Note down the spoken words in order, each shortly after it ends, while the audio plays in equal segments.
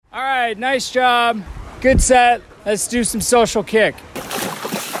right, nice job. Good set. Let's do some social kick.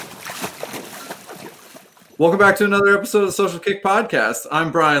 Welcome back to another episode of the Social Kick Podcast.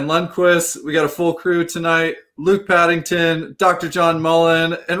 I'm Brian Lundquist. We got a full crew tonight. Luke Paddington, Dr. John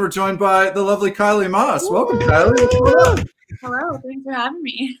Mullen, and we're joined by the lovely Kylie Masse. Welcome, Kylie. What's going on? Hello, thanks for having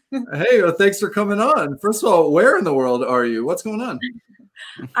me. Hey, well, thanks for coming on. First of all, where in the world are you? What's going on?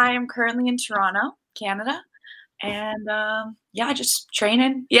 I am currently in Toronto, Canada, and just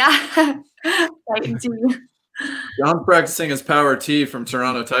training. Yeah, fighting team. John's practicing his power T from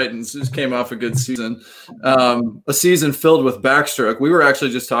Toronto Titans. Just came off a good season. A season filled with backstroke. We were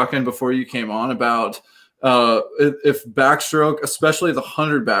actually just talking before you came on about if backstroke, especially the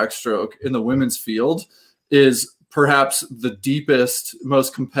 100 backstroke in the women's field, is perhaps the deepest,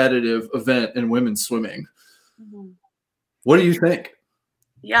 most competitive event in women's swimming. Mm-hmm. What do you think?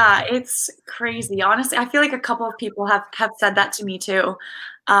 Yeah, it's crazy. Honestly, I feel like a couple of people have said that to me too.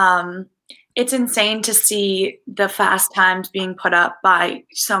 It's insane to see the fast times being put up by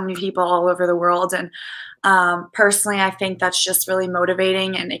so many people all over the world. And personally, I think that's just really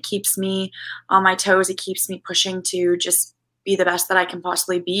motivating, and it keeps me on my toes. It keeps me pushing to just be the best that I can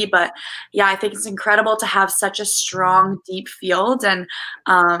possibly be. But yeah, I think it's incredible to have such a strong, deep field, and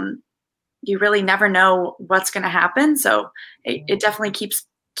you really never know what's going to happen. So it definitely keeps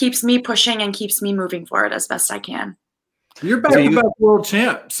me pushing and keeps me moving forward as best I can. You're back-to-back world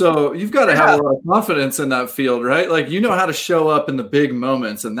champ, so you've got to have a lot of confidence in that field, right? Like, you know how to show up in the big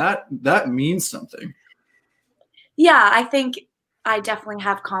moments, and that means something. Yeah, I think I definitely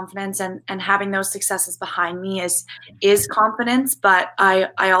have confidence, and having those successes behind me is confidence. But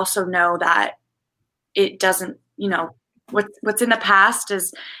I also know that it doesn't, what's in the past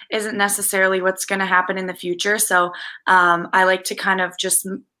isn't necessarily what's going to happen in the future. So I like to kind of just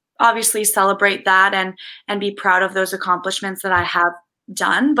obviously celebrate that and be proud of those accomplishments that I have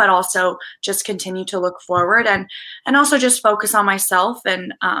done, but also just continue to look forward and also just focus on myself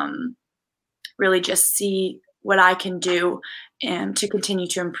and really just see what I can do and to continue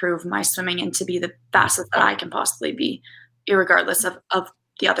to improve my swimming and to be the fastest that I can possibly be, irregardless of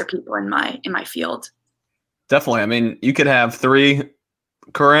the other people in my field. Definitely. I mean, you could have 3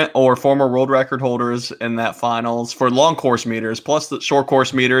 current or former world record holders in that finals for long course meters, plus the short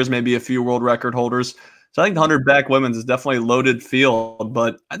course meters, maybe a few world record holders. So I think the 100 back women's is definitely a loaded field,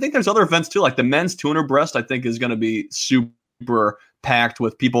 but I think there's other events too, like the men's 200 breast, I think is going to be super packed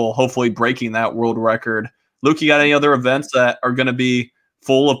with people hopefully breaking that world record. Luke, you got any other events that are going to be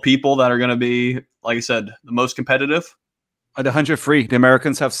full of people that are going to be, like I said, the most competitive? The 100 free, the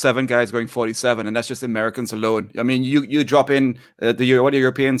Americans have 7 guys going 47, and that's just Americans alone. I mean, you drop in what the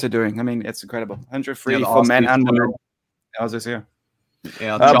Europeans are doing. I mean, it's incredible. 100 free for men and women. I was just here.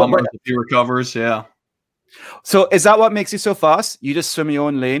 Yeah, John if he recovers. Yeah. So is that what makes you so fast? You just swim your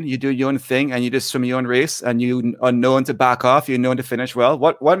own lane, you do your own thing, and you just swim your own race, and you are known to back off. You're known to finish well.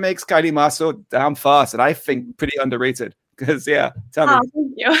 What makes Kylie Masse so damn fast? And I think pretty underrated. Because tell me.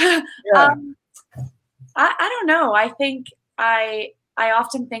 Thank you. Yeah. I don't know. I think I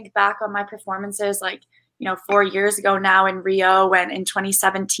often think back on my performances 4 years ago now in Rio and in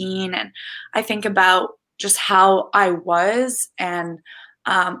 2017. And I think about just how I was, and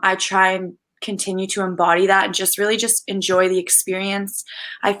I try and continue to embody that and just really just enjoy the experience.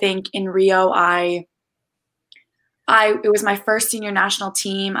 I think in Rio, it was my first senior national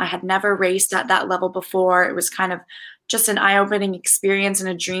team. I had never raced at that level before. It was kind of just an eye-opening experience and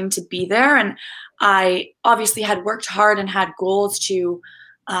a dream to be there. And I obviously had worked hard and had goals to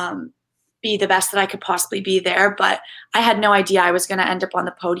be the best that I could possibly be there, but I had no idea I was going to end up on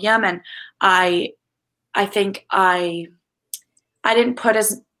the podium. And I think I didn't put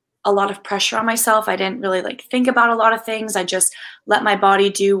a lot of pressure on myself. I didn't really think about a lot of things. I just let my body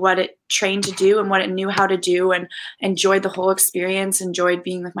do what it trained to do and what it knew how to do, and enjoyed the whole experience, enjoyed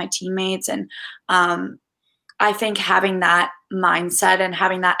being with my teammates. And I think having that mindset and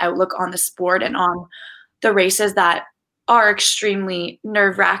having that outlook on the sport and on the races that are extremely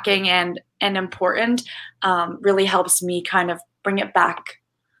nerve-wracking and important really helps me kind of bring it back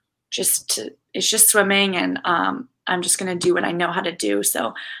it's just swimming, and I'm just going to do what I know how to do.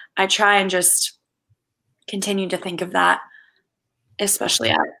 So I try and just continue to think of that,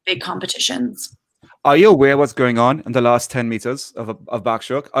 especially at big competitions. Are you aware what's going on in the last 10 meters of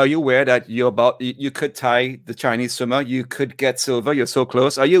backstroke? Are you aware that you could tie the Chinese swimmer? You could get silver. You're so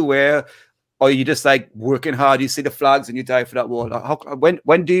close. Are you aware? Or are you just working hard? You see the flags and you dive for that wall.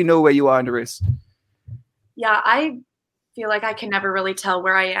 When do you know where you are in the race? Yeah, I feel like I can never really tell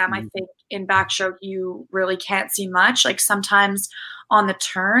where I am. I think in backstroke, you really can't see much, sometimes on the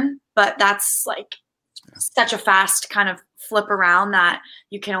turn, but that's such a fast kind of flip around that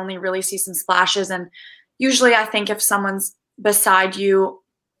you can only really see some splashes. And usually I think if someone's beside you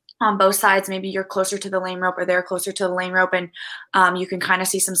on both sides, maybe you're closer to the lane rope or they're closer to the lane rope, and you can kind of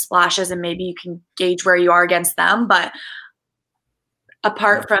see some splashes and maybe you can gauge where you are against them. But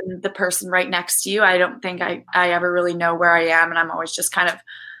apart from the person right next to you, I don't think I ever really know where I am. And I'm always just kind of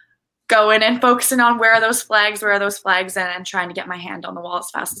going and focusing on where are those flags, and trying to get my hand on the wall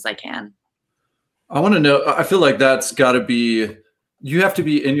as fast as I can. I want to know, I feel like that's got to be, you have to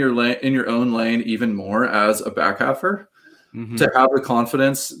be in your lane, in your own lane even more as a back halfer. Mm-hmm. To have the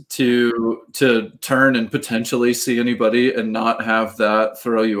confidence to turn and potentially see anybody and not have that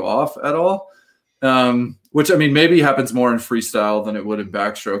throw you off at all. Which, I mean, maybe happens more in freestyle than it would in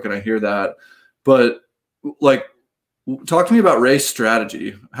backstroke, and I hear that. But, like, talk to me about race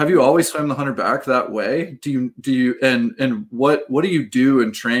strategy. Have you always swam the 100 back that way? Do you and what do you do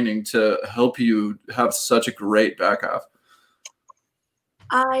in training to help you have such a great back half?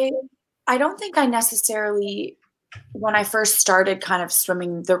 I don't think I necessarily, when I first started kind of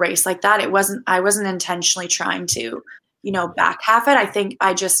swimming the race like that, I wasn't intentionally trying to, back half it. I think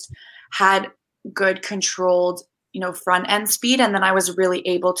I just had good controlled, front end speed. And then I was really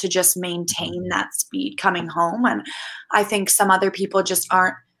able to just maintain that speed coming home. And I think some other people just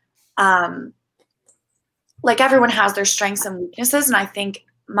aren't, like, everyone has their strengths and weaknesses. And I think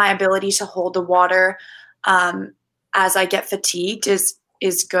my ability to hold the water as I get fatigued is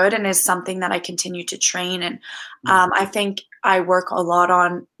good and is something that I continue to train. And I think I work a lot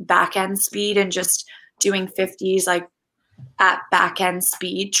on back end speed and just doing 50s like at back end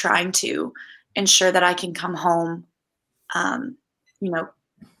speed, trying to ensure that I can come home,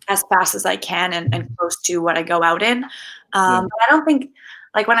 as fast as I can and close to what I go out in. But I don't think,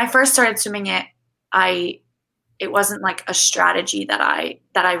 like, when I first started swimming it wasn't like a strategy that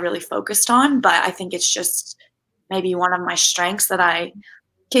I really focused on, but I think it's just maybe one of my strengths that I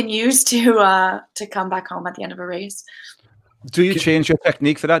can use to come back home at the end of a race. Do you change your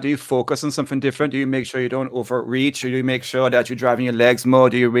technique for that? Do you focus on something different? Do you make sure you don't overreach? Or do you make sure that you're driving your legs more?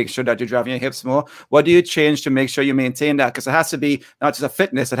 Do you make sure that you're driving your hips more? What do you change to make sure you maintain that? Because it has to be not just a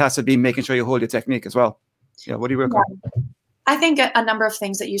fitness, it has to be making sure you hold your technique as well. Yeah, what do you work on? I think a number of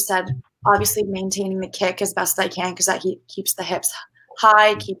things that you said, obviously maintaining the kick as best I can, because that keeps the hips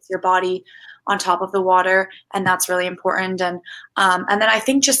high, keeps your body on top of the water, and that's really important. And then I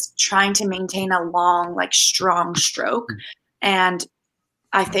think just trying to maintain a long, like, strong stroke. And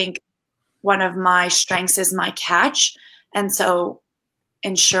I think one of my strengths is my catch. And so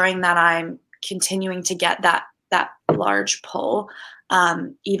ensuring that I'm continuing to get that large pull,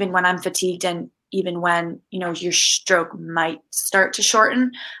 even when I'm fatigued and even when, your stroke might start to shorten.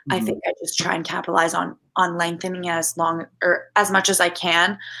 Mm-hmm. I think I just try and capitalize on lengthening as long or as much as I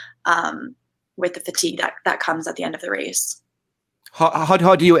can, with the fatigue that comes at the end of the race.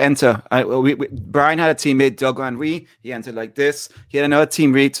 How do you enter? Brian had a teammate, Doug Henry. He entered like this. He had another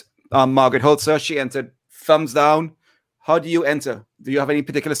teammate, Margaret Holzer. She entered thumbs down. How do you enter? Do you have any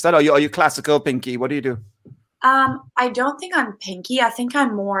particular style? Are you classical, pinky? What do you do? I don't think I'm pinky. I think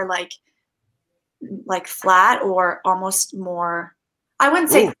I'm more like flat, or almost more, I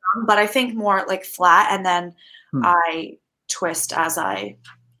wouldn't say thumb, but I think more like flat. And then I twist as I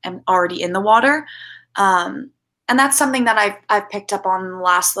am already in the water. And that's something that I've picked up on the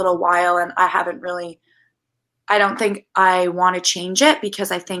last little while, and I don't think I want to change it,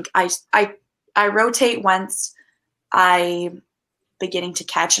 because I think I rotate once I'm beginning to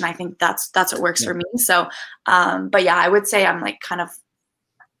catch, and I think that's what works for me. So, but yeah, I would say I'm like kind of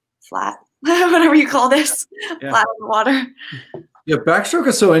flat, whatever you call this, flat in the water. Yeah, backstroke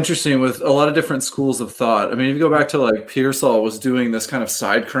is so interesting with a lot of different schools of thought. I mean, if you go back to like Pearsall was doing this kind of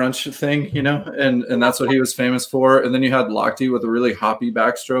side crunch thing, and that's what he was famous for. And then you had Lochte with a really hoppy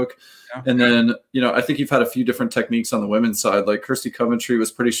backstroke. Yeah. And then, I think you've had a few different techniques on the women's side. Like Kirsty Coventry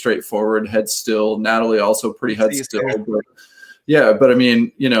was pretty straightforward, head still. Natalie also pretty head still. But I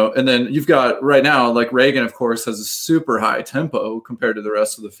mean, and then you've got right now, like Reagan, of course, has a super high tempo compared to the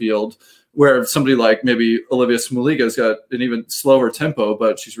rest of the field, where somebody like maybe Olivia Smuliga's got an even slower tempo,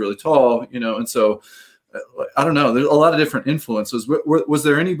 but she's really tall, and so I don't know. There's a lot of different influences. Was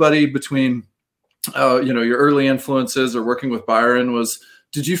there anybody between, your early influences or working with Byron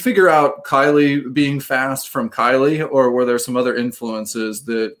did you figure out Kylie being fast from Kylie, or were there some other influences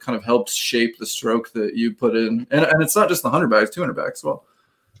that kind of helped shape the stroke that you put in? And it's not just the 100 bags, 200 bags as well.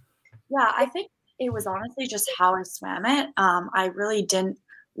 Yeah, I think it was honestly just how I swam it. I really didn't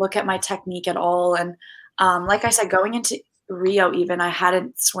look at my technique at all. And like I said, going into Rio even, I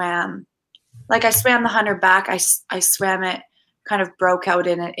hadn't swam. Like, I swam the 100 back. I swam it, kind of broke out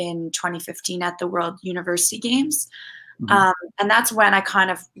in it in 2015 at the World University Games. And that's when I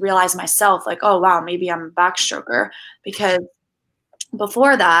kind of realized myself, like, oh, wow, maybe I'm a backstroker, because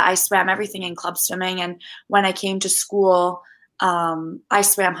before that, I swam everything in club swimming. And when I came to school, I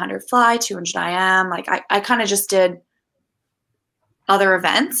swam 100 fly, 200 IM. Like I kind of just did other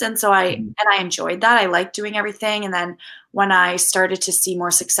events. And so I enjoyed that. I liked doing everything. And then when I started to see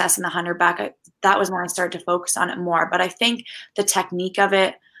more success in the 100 back, that was when I started to focus on it more. But I think the technique of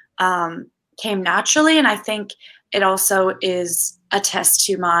it came naturally. And I think it also is a test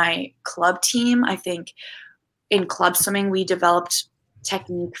to my club team. I think in club swimming, we developed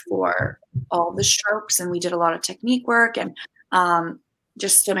technique for all the strokes, and we did a lot of technique work and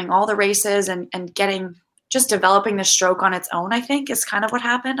just swimming all the races and just developing the stroke on its own, I think, is kind of what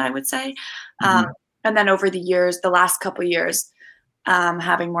happened, I would say. And then over the years, the last couple of years,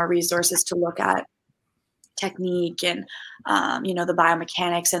 having more resources to look at technique and, the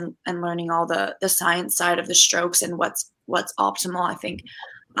biomechanics and learning all the science side of the strokes and what's optimal. I think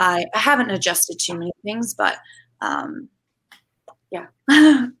I haven't adjusted too many things, but yeah.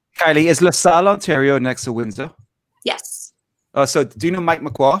 Kylie, is LaSalle, Ontario next to Windsor? Yes. So do you know Mike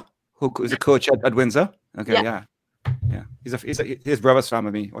McQuarrie, who is a coach at Windsor? Okay, yeah. His brother's from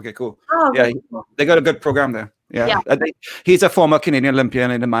me. Okay, cool. Oh, yeah, cool. They got a good program there. Yeah. He's a former Canadian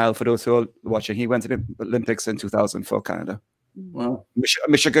Olympian in the mile, for those who are watching. He went to the Olympics in 2000 for Canada. Wow.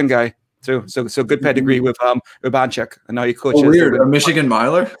 Michigan guy too. So good pedigree with Urbanchik, and now he coaches. Oh, weird. A Michigan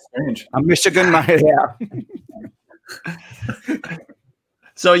miler? Strange. A Michigan miler, yeah.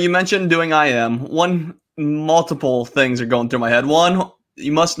 So you mentioned doing IM. Multiple things are going through my head. One,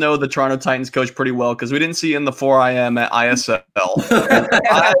 you must know the Toronto Titans coach pretty well, because we didn't see you in the 4IM at ISL.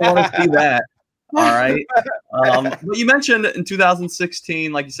 I want to see that. All right. But you mentioned in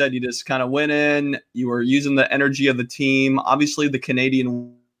 2016, like you said, you just kind of went in. You were using the energy of the team. Obviously, the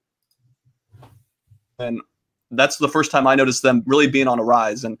Canadian, and that's the first time I noticed them really being on a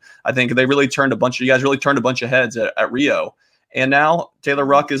rise. And I think they really turned you guys really turned a bunch of heads at Rio. And now Taylor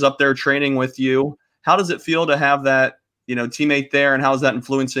Ruck is up there training with you. How does it feel to have that, teammate there, and how is that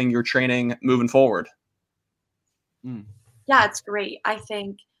influencing your training moving forward? Yeah, it's great. I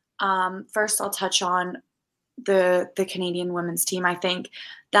think first I'll touch on the Canadian women's team. I think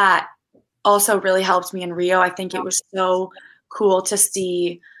that also really helped me in Rio. I think it was so cool to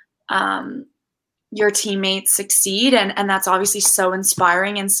see your teammates succeed, and that's obviously so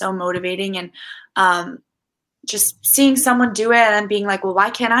inspiring and so motivating, and just seeing someone do it and then being like, well,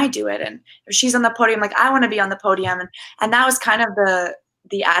 why can't I do it? And if she's on the podium, like, I want to be on the podium. And that was kind of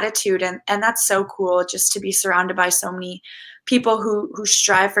the attitude. And that's so cool, just to be surrounded by so many people who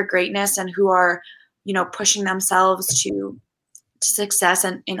strive for greatness and who are, pushing themselves to success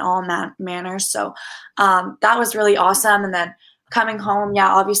in all manners. So that was really awesome. And then coming home,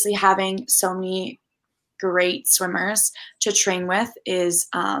 obviously having so many great swimmers to train with is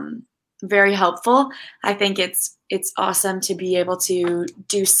very helpful. I think it's awesome to be able to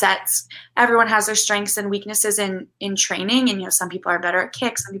do sets. Everyone has their strengths and weaknesses in training, and some people are better at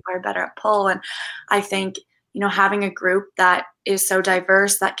kicks, some people are better at pull, and I think having a group that is so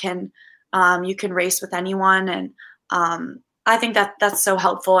diverse that can you can race with anyone, and I think that's so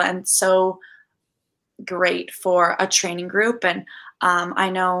helpful and so great for a training group. And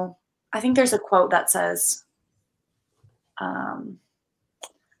I think there's a quote that says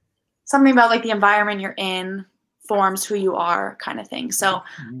something about like the environment you're in forms who you are, kind of thing. So,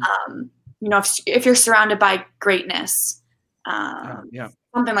 if you're surrounded by greatness,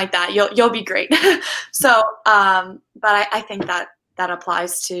 something like that, you'll be great. So, but I think that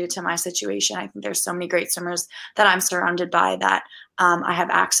applies to my situation. I think there's so many great swimmers that I'm surrounded by that I have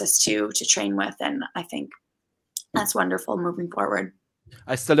access to train with, and I think that's wonderful moving forward.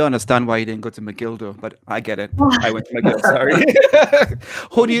 I still don't understand why you didn't go to McGill though, but I get it. I went to McGill, sorry.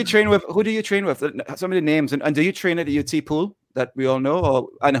 Who do you train with? Some of the names. And do you train at the UT pool that we all know?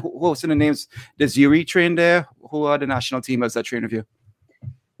 And who's in the names? Does Yuri train there? Who are the national teamers that train with you?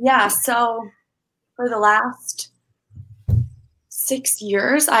 Yeah, so for the last 6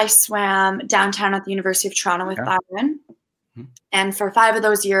 years, I swam downtown at the University of Toronto with Byron. And for 5 of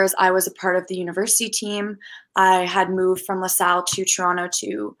those years, I was a part of the university team. I had moved from LaSalle to Toronto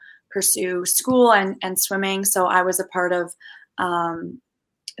to pursue school and swimming. So I was a part of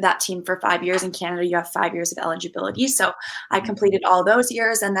that team for 5 years. In Canada, you have 5 years of eligibility. So I completed all those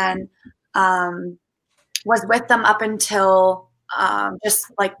years, and then was with them up until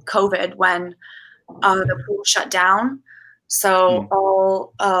just like COVID, when the pool shut down. So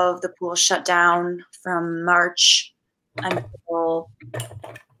all of the pools shut down from March until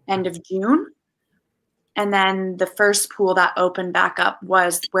end of June. And then the first pool that opened back up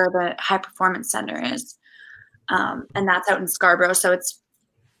was where the high performance center is. and that's out in Scarborough. So it's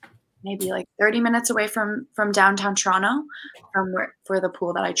maybe like 30 minutes away from downtown Toronto, for the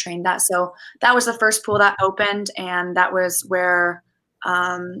pool that I trained at. So that was the first pool that opened, and that was where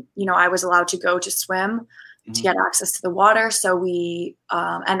I was allowed to go to swim to get access to the water. So we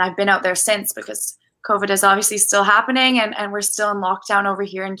and I've been out there since, because COVID is obviously still happening, and we're still in lockdown over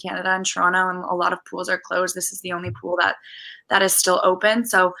here in Canada and Toronto, and a lot of pools are closed. This is the only pool that is still open.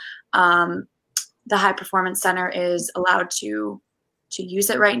 So the High Performance Center is allowed to use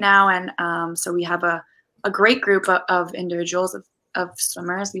it right now. And so we have a great group of individuals, of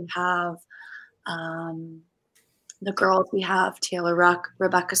swimmers. We have the girls, we have Taylor Ruck,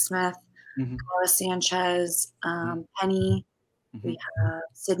 Rebecca Smith, Carla Sanchez, Penny. We have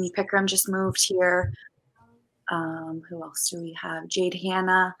Sydney Pickram just moved here. Who else do we have? Jade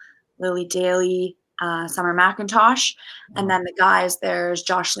Hanna, Lily Daly, Summer McIntosh. And then the guys, there's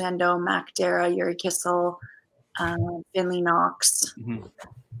Josh Lando, Mac Dara, Yuri Kissel, Finley Knox.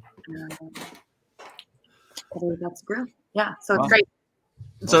 I believe that's a group. Yeah, so it's great.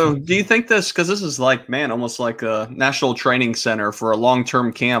 So do you think this, because this is like, man, almost like a national training center for a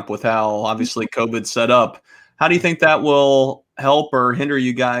long-term camp with how obviously COVID's set up, how do you think that will help or hinder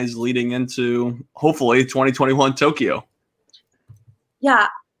you guys leading into hopefully 2021 Tokyo? Yeah,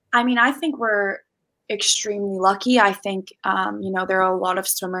 I mean, I think we're extremely lucky. I think, there are a lot of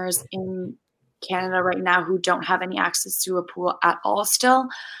swimmers in Canada right now who don't have any access to a pool at all still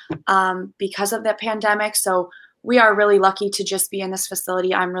because of the pandemic. So we are really lucky to just be in this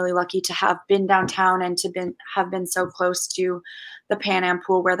facility. I'm really lucky to have been downtown and have been so close to the Pan Am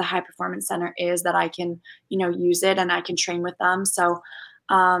pool where the High Performance Center is, that I can, use it and I can train with them. So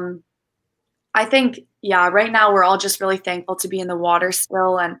I think, right now we're all just really thankful to be in the water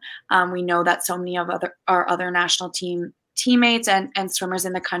still. And we know that so many of our other national teammates and swimmers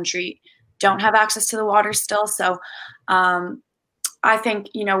in the country don't have access to the water still. So I think,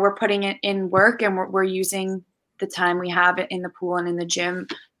 we're putting it in work, and we're using the time we have in the pool and in the gym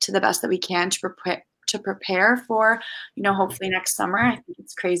to the best that we can to prepare for, hopefully next summer. I think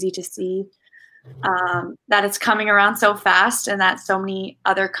it's crazy to see that it's coming around so fast, and that so many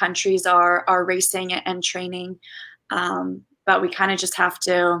other countries are racing and training. But we kind of just have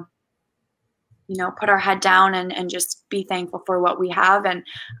to, put our head down and just be thankful for what we have, and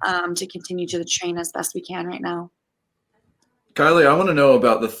to continue to train as best we can right now. Kylie, I want to know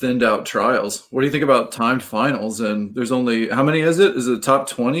about the thinned out trials. What do you think about timed finals? And there's only, how many is it? Is it top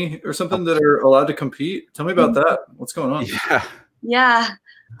 20 or something that are allowed to compete? Tell me about that. What's going on? Yeah.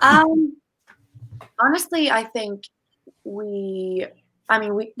 Honestly, I think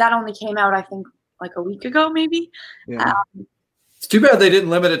that only came out, I think, like a week ago, maybe. Yeah. It's too bad they didn't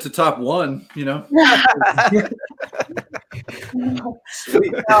limit it to top 1, No,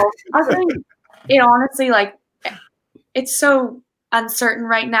 I think it honestly, like, it's so uncertain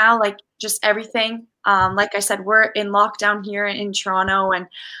right now, like just everything. Like I said, we're in lockdown here in Toronto, and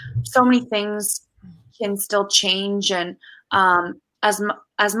so many things can still change. And as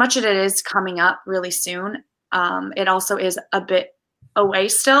much as it is coming up really soon, it also is a bit away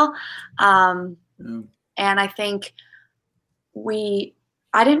still. And I think I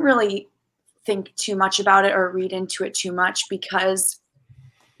didn't really think too much about it or read into it too much, because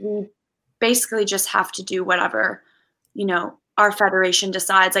we basically just have to do whatever our federation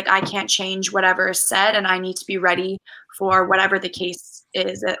decides. Like, I can't change whatever is said, and I need to be ready for whatever the case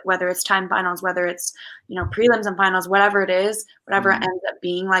is, whether it's time finals, whether it's, prelims and finals, whatever it is, whatever it ends up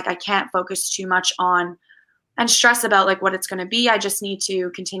being. Like, I can't focus too much on and stress about like what it's going to be. I just need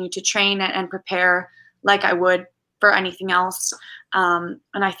to continue to train and prepare like I would for anything else. And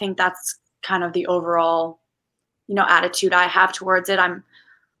I think that's kind of the overall, attitude I have towards it. I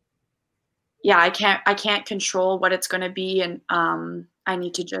can't control what it's going to be. And I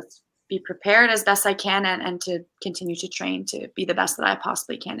need to just be prepared as best I can and to continue to train to be the best that I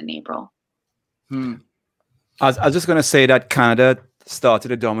possibly can in April. I was just going to say that Canada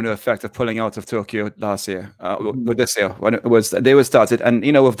started a domino effect of pulling out of Tokyo last year, this year, when they were started. And,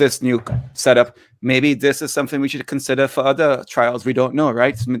 with this new setup, maybe this is something we should consider for other trials. We don't know,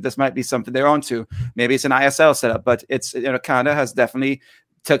 right? This might be something they're onto. Maybe it's an ISL setup, but it's, Canada has definitely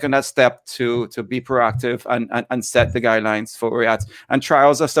taken that step to be proactive and set the guidelines for where we're at. And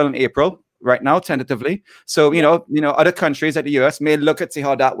trials are still in April right now, tentatively. So, other countries like the US may look at see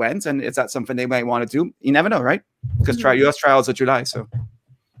how that went, and is that something they might want to do? You never know, right? Because US trials are July. So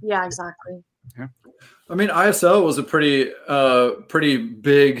yeah, exactly. Yeah. I mean, ISL was a pretty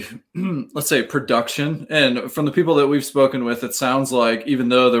big, let's say, production. And from the people that we've spoken with, it sounds like even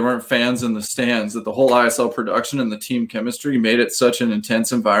though there weren't fans in the stands, that the whole ISL production and the team chemistry made it such an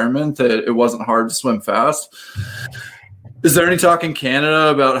intense environment that it wasn't hard to swim fast. Is there any talk in Canada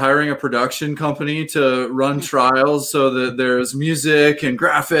about hiring a production company to run trials so that there's music and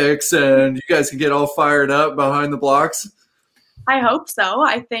graphics and you guys can get all fired up behind the blocks? I hope so.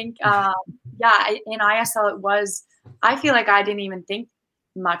 I think, in ISL I feel like I didn't even think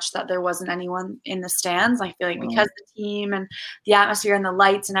much that there wasn't anyone in the stands. I feel like because the team and the atmosphere and the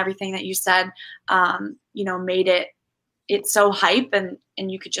lights and everything that you said, made it so hype and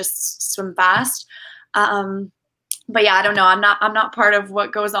you could just swim fast. But yeah, I don't know. I'm not part of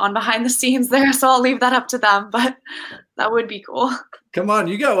what goes on behind the scenes there, so I'll leave that up to them. But that would be cool. Come on,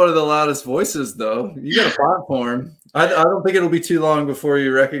 you got one of the loudest voices, though. You got a platform. I don't think it'll be too long before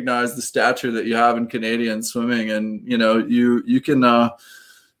you recognize the stature that you have in Canadian swimming, and you can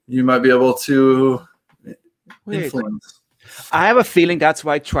you might be able to influence. I have a feeling that's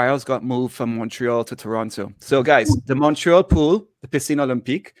why trials got moved from Montreal to Toronto. So, guys, the Montreal pool, the Piscine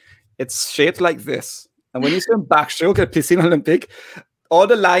Olympique, it's shaped like this. And when you swim backstroke at Piscine Olympique, all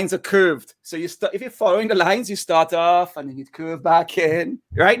the lines are curved. So if you're following the lines, you start off and then you curve back in.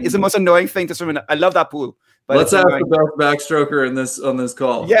 Right? It's the most annoying thing to swim in. I love that pool. But let's ask the best backstroker on this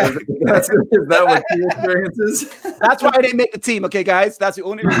call. Yeah. Is that what your experience is? That's why I didn't make the team, okay, guys? That's the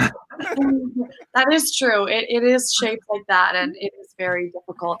only reason. That is true. It is shaped like that, and it is very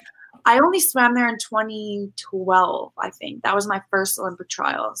difficult. I only swam there in 2012, I think. That was my first Olympic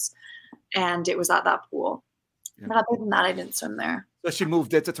trials, and it was at that pool. Yeah. But other than that, I didn't swim there. So she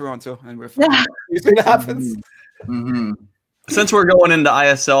moved it to Toronto, and we're fine. Yeah. You see what happens? Mm-hmm. Since we're going into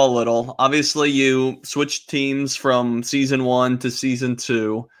ISL a little, obviously you switched teams from season 1 to season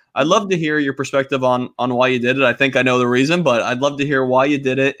 2. I'd love to hear your perspective on why you did it. I think I know the reason, but I'd love to hear why you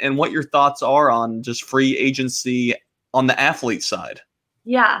did it and what your thoughts are on just free agency on the athlete side.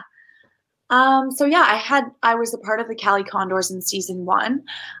 Yeah. I was a part of the Cali Condors in season 1.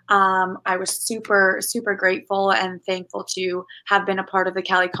 I was super, super grateful and thankful to have been a part of the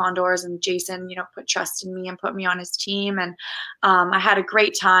Cali Condors, and Jason, put trust in me and put me on his team. And I had a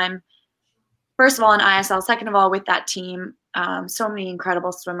great time, first of all, in ISL, second of all, with that team. So many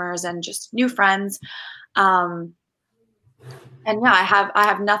incredible swimmers and just new friends. I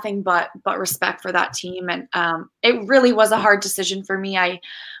have nothing but respect for that team. And it really was a hard decision for me.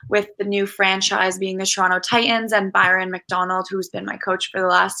 With the new franchise being the Toronto Titans, and Byron McDonald, who's been my coach for the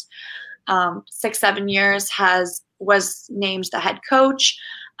last 6-7 years, was named the head coach.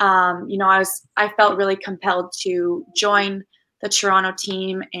 I felt really compelled to join the Toronto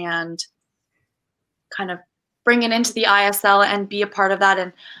team and kind of bring it into the ISL and be a part of that,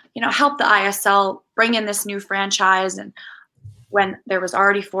 and help the ISL bring in this new franchise. And when there was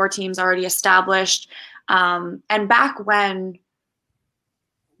already 4 teams already established, and back when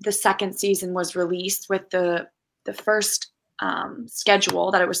the second season was released with the first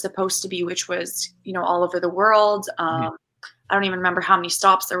schedule that it was supposed to be, which was all over the world. I don't even remember how many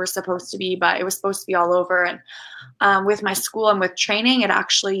stops there were supposed to be, but it was supposed to be all over. And with my school and with training,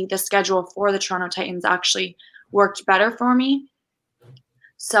 the schedule for the Toronto Titans actually worked better for me.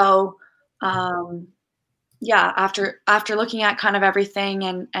 So, after looking at kind of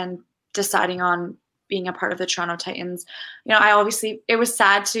everything and deciding on being a part of the Toronto Titans, it was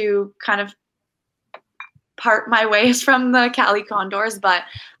sad to kind of part my ways from the Cali Condors, but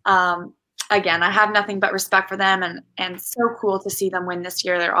again, I have nothing but respect for them, and so cool to see them win this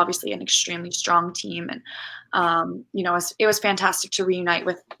year. They're obviously an extremely strong team, and it was fantastic to reunite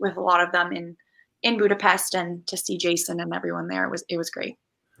with a lot of them in Budapest, and to see Jason and everyone there. It was great.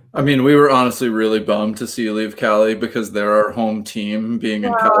 I mean, we were honestly really bummed to see you leave Cali, because they're our home team, being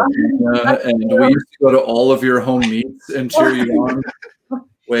in California, and we used to go to all of your home meets and cheer you on.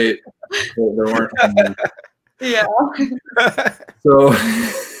 Wait, there weren't home meets. Yeah. So,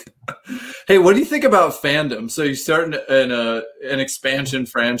 hey, what do you think about fandom? So you start in an expansion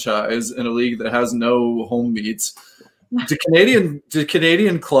franchise in a league that has no home meets. Do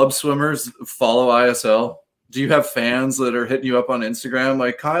Canadian club swimmers follow ISL? Do you have fans that are hitting you up on Instagram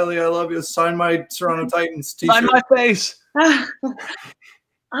like, Kylie, I love you, sign my Toronto Titans t-shirt? Sign my face. I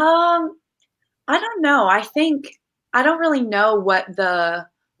don't know. I don't really know what the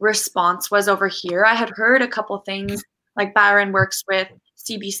response was over here. I had heard a couple things, like Byron works with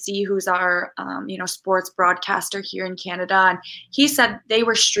CBC, who's our sports broadcaster here in Canada, and he said they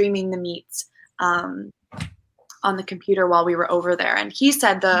were streaming the meets on the computer while we were over there, and he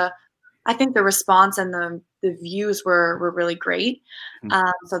said the I think the response and the views were really great.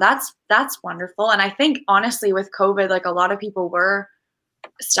 So that's wonderful. And I think honestly with COVID, like a lot of people were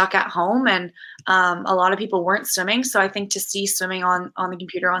stuck at home and a lot of people weren't swimming. So I think to see swimming on the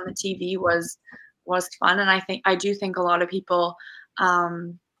computer, on the TV was fun. And I do think a lot of people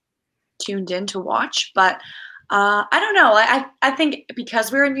tuned in to watch, but I don't know. I think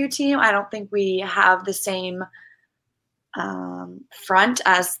because we're a new team, I don't think we have the same front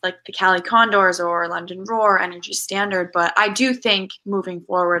as like the Cali Condors or London Roar, Energy Standard. But I do think moving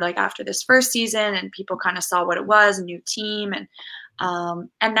forward, like after this first season and people kind of saw what it was, a new team, and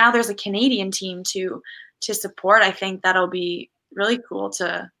now there's a Canadian team to support. I think that'll be really cool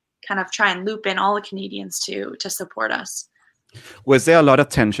to kind of try and loop in all the Canadians to support us. Was there a lot of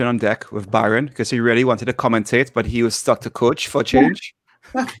tension on deck with Byron because he really wanted to commentate, but he was stuck to coach for change?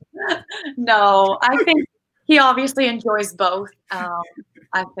 No, I think he obviously enjoys both.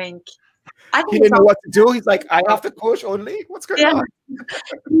 I think he didn't know what to do. He's like, I have to coach only. What's going on?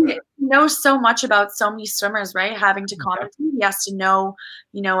 He knows so much about so many swimmers, right? Having to commentate, he has to know,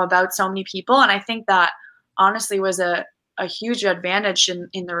 about so many people, and I think that honestly was a huge advantage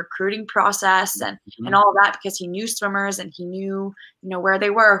in the recruiting process and all of that, because he knew swimmers and he knew, where they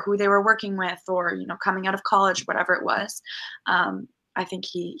were, who they were working with, or, coming out of college, whatever it was. I think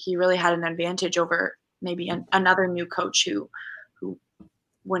he really had an advantage over maybe another new coach who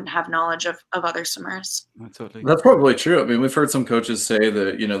wouldn't have knowledge of other swimmers. Totally. That's probably true. I mean, we've heard some coaches say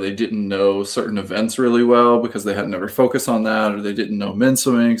that, they didn't know certain events really well because they had never focused on that, or they didn't know men's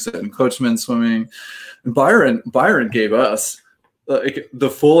swimming because they hadn't coached men's swimming. And Byron gave us the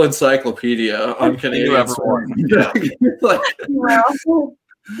full encyclopedia on Canadian swimming. So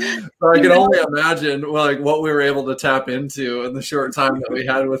I can only imagine what we were able to tap into in the short time that we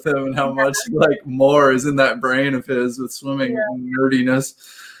had with him, and how much more is in that brain of his with swimming nerdiness.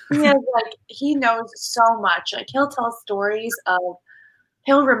 He knows so much. He'll tell stories of,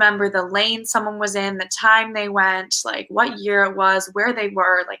 he'll remember the lane someone was in, the time they went, what year it was, where they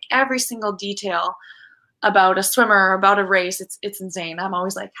were, every single detail about a swimmer, about a race. It's insane. I'm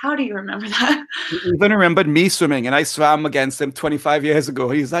always like, how do you remember that? He even remembered me swimming, and I swam against him 25 years ago.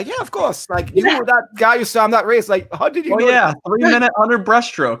 He's like, yeah, of course. You were that guy who swam that race. How did you know? Yeah, 3 minute under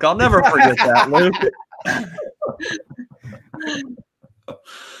breaststroke. I'll never forget that, Luke.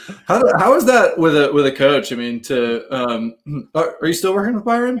 How is that with a coach? I mean, are you still working with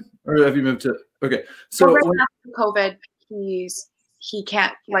Byron, or have you moved to? Okay, so right after COVID, he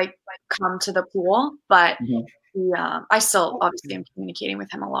can't come to the pool, but I still obviously am communicating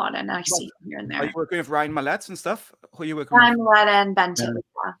with him a lot, and I see him here and there. Are you working with Ryan Mallette and stuff? Who are you working Ryan Mallette and Benton.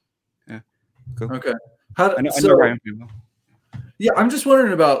 Yeah. Cool. Okay. I know Ryan. Yeah, I'm just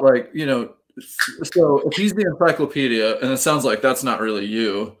wondering about so if he's the encyclopedia, and it sounds like that's not really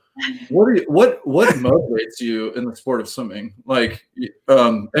you, what motivates you in the sport of swimming?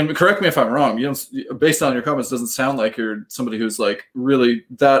 And correct me if I'm wrong, based on your comments, doesn't sound like you're somebody who's really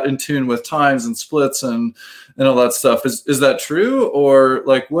that in tune with times and splits and all that stuff. Is that true? Or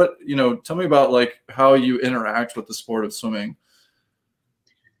what, tell me about how you interact with the sport of swimming.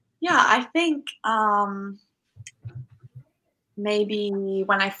 Yeah, I think maybe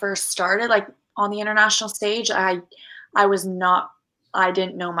when I first started on the international stage, I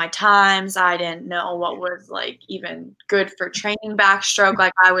didn't know my times. I didn't know what was even good for training backstroke.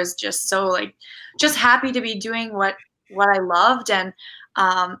 I was just so just happy to be doing what I loved. And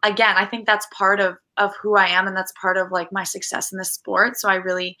again, I think that's part of who I am, and that's part of my success in the sport. So I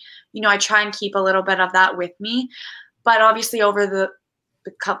really, I try and keep a little bit of that with me. But obviously over the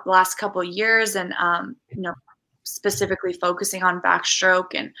last couple of years, and specifically focusing on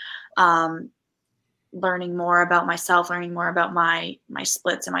backstroke and learning more about myself, learning more about my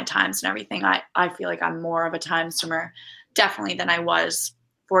splits and my times and everything, I feel like I'm more of a time swimmer definitely than I was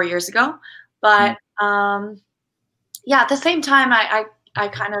 4 years ago. But at the same time, I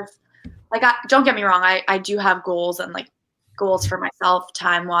kind of don't get me wrong, I do have goals and goals for myself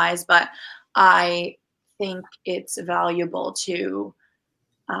time wise, but I think it's valuable to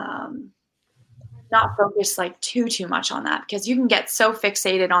not focus too much on that, because you can get so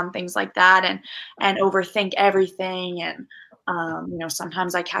fixated on things like that and overthink everything. And,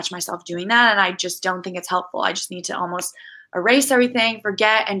 sometimes I catch myself doing that, and I just don't think it's helpful. I just need to almost erase everything,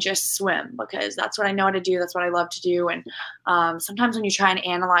 forget, and just swim, because that's what I know how to do. That's what I love to do. And sometimes when you try and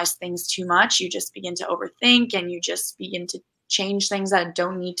analyze things too much, you just begin to overthink, and you just begin to change things that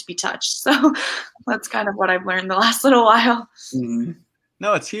don't need to be touched. So that's kind of what I've learned the last little while. Mm-hmm.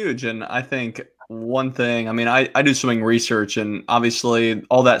 No, it's huge. And I think one thing, I mean, I do swimming research, and obviously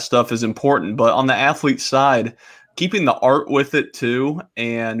all that stuff is important, but on the athlete side, keeping the art with it too,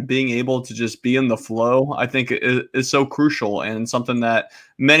 and being able to just be in the flow, I think is so crucial, and something that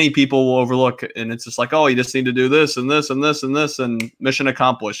many people will overlook. And it's just like, oh, you just need to do this and this and this and this and mission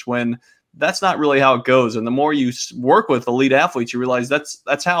accomplished, when that's not really how it goes. And the more you work with elite athletes, you realize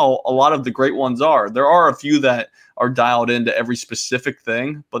that's how a lot of the great ones are. There are a few that are dialed into every specific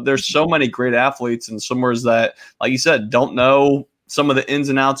thing, but there's so many great athletes and swimmers that, like you said, don't know some of the ins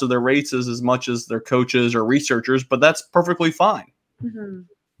and outs of their races as much as their coaches or researchers, but that's perfectly fine. Mm-hmm.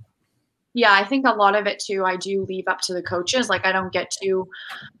 Yeah, I think a lot of it too, I do leave up to the coaches. Like, I don't get too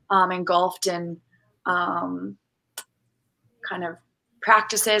engulfed in kind of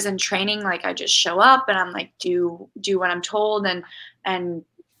practices and training. Like, I just show up and I'm like, do what I'm told, and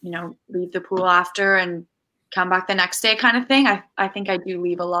leave the pool after and come back the next day kind of thing. I think I do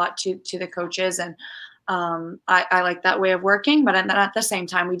leave a lot to the coaches, and I like that way of working. But then at the same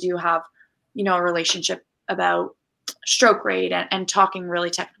time, we do have, a relationship about stroke rate and talking really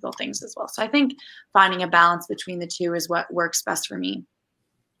technical things as well. So I think finding a balance between the two is what works best for me.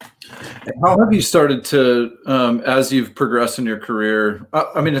 How have you started to, as you've progressed in your career?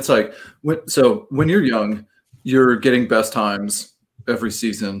 I mean, it's like, when you're young, you're getting best times every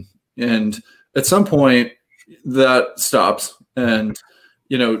season, and at some point that stops. And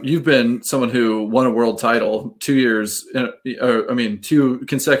you've been someone who won a world title 2 years. 2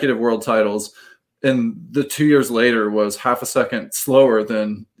 consecutive world titles, and the 2 years later was half a second slower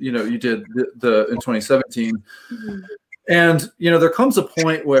than you did the in 2017. Mm-hmm. And there comes a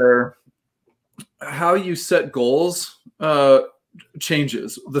point where how you set goals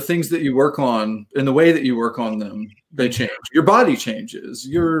changes. The things that you work on and the way that you work on them, they change. Your body changes.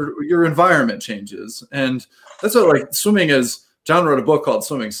 Your environment changes, and that's what, like, swimming is. John wrote a book called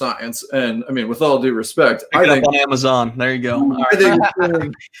Swimming Science, and I mean, with all due respect, I think on Amazon. There you go. I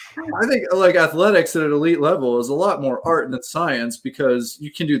think like athletics at an elite level is a lot more art than science, because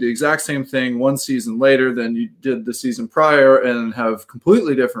you can do the exact same thing one season later than you did the season prior and have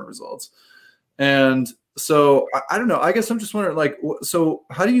completely different results. And so I don't know. I guess I'm just wondering, like, so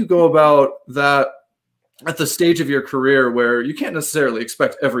how do you go about that at the stage of your career where you can't necessarily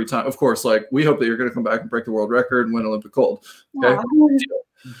expect every time? Of course, like, we hope that you're going to come back and break the world record and win Olympic gold. Okay.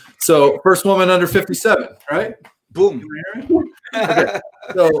 Yeah. So first woman under 57, right? Boom. Okay.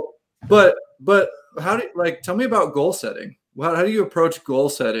 So, but how do you, tell me about goal setting. How do you approach goal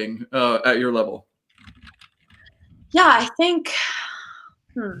setting at your level? Yeah, I think,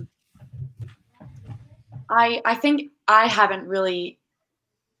 I think I haven't really.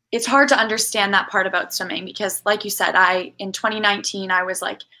 It's hard to understand that part about swimming, because, like you said, in 2019, I was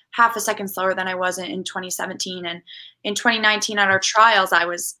like half a second slower than I was in 2017. And in 2019 at our trials, I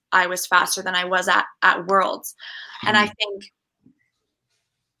was faster than I was at Worlds. And I think,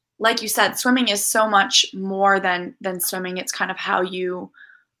 like you said, swimming is so much more than swimming. It's kind of how you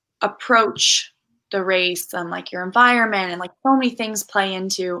approach the race and like your environment, and like so many things play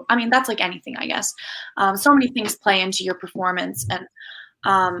into, I mean, that's like anything, I guess. So many things play into your performance. And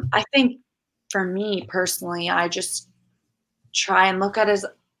I think for me personally, I just try and look at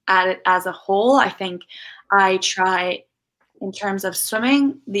it as a whole. I think I try, in terms of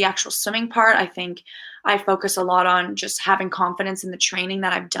swimming, the actual swimming part, I think I focus a lot on just having confidence in the training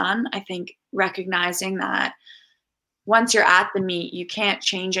that I've done. I think recognizing that once you're at the meet, you can't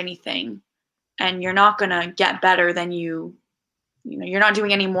change anything, and you're not going to get better than you're not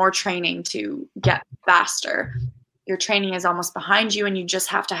doing any more training to get faster. Your training is almost behind you, and you just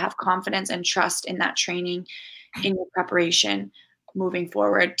have to have confidence and trust in that training, in your preparation, moving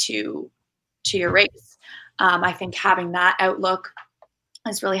forward to your race. I think having that outlook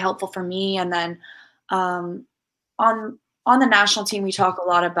is really helpful for me. And then on the national team, we talk a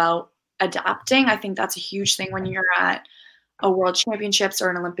lot about adapting. I think that's a huge thing when you're at a World Championships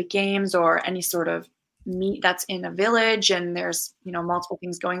or an Olympic Games or any sort of meet that's in a village, and there's multiple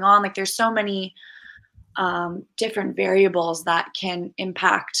things going on. Like, there's so many different variables that can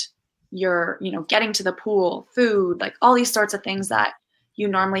impact your, getting to the pool, food, like all these sorts of things that you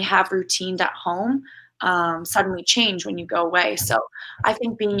normally have routined at home suddenly change when you go away. So I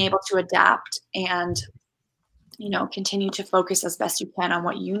think being able to adapt and, continue to focus as best you can on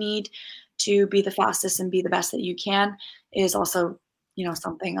what you need to be the fastest and be the best that you can is also,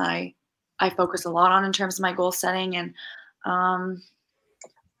 something I focus a lot on in terms of my goal setting. And I'm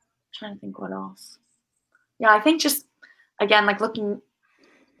trying to think what else. Yeah, I think just, again, like looking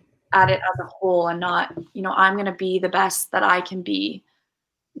at it as a whole and not, I'm going to be the best that I can be,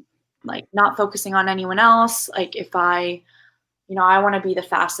 like not focusing on anyone else. Like if I want to be the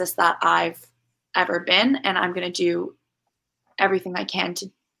fastest that I've ever been, and I'm going to do everything I can to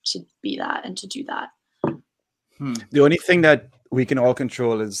be that and to do that. The only thing that we can all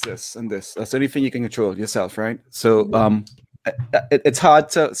control is this and this. That's the only thing you can control yourself, right? So it's hard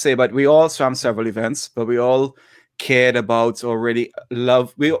to say, but we all swam several events, but we all cared about or really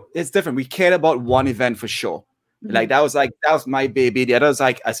love. It's different. We cared about one event for sure. Like that was my baby. The other was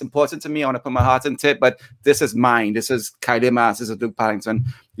like as important to me. I want to put my heart into it, but this is mine. This is Kylie Masse. This is Luke Paddington.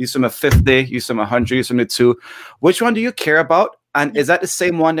 You swim a 50, you swim 100, you swim a 2. Which one do you care about? And is that the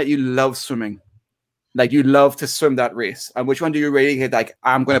same one that you love swimming? Like you love to swim that race? And which one do you really hit? Like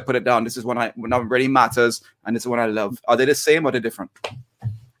I'm going to put it down. This is one really matters, and this is one I love. Are they the same or are they different?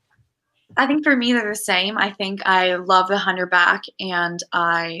 I think for me they're the same. I think I love the 100 back, and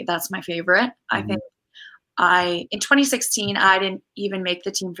that's my favorite. I think in 2016 I didn't even make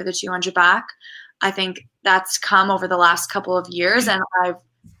the team for the 200 back. I think that's come over the last couple of years, and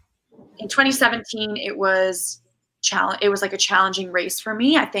in 2017 it was like a challenging race for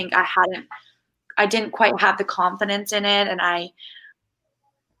me. I think I didn't quite have the confidence in it, and I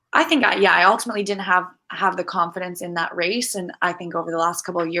think I ultimately didn't have the confidence in that race. And I think over the last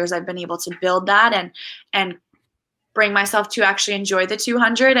couple of years I've been able to build that and bring myself to actually enjoy the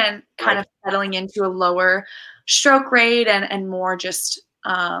 200 and kind of settling into a lower stroke rate and more just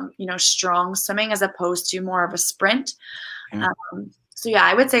strong swimming as opposed to more of a sprint. So yeah,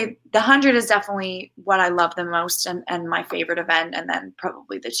 I would say the 100 is definitely what I love the most and my favorite event, and then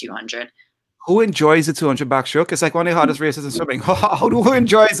probably the 200. Who enjoys the 200 backstroke? It's like one of the hardest races in swimming. Who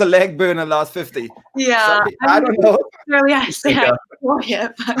enjoys the leg burn in the last 50? Yeah. I don't know. Really, I say I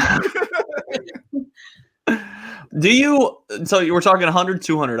enjoy it. So you were talking 100,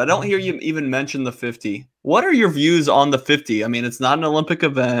 200. I don't hear you even mention the 50. What are your views on the 50? I mean, it's not an Olympic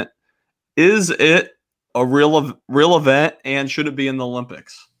event. Is it a real event, and should it be in the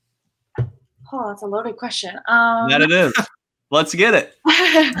Olympics? Oh, that's a loaded question. That it is. Let's get it.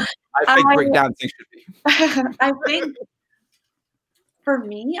 I think breakdancing should be. I think for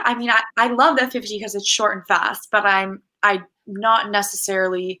me, I mean, I love the 50 because it's short and fast, but I'm not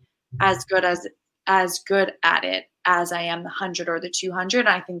necessarily as good at it as I am the 100 or the 200.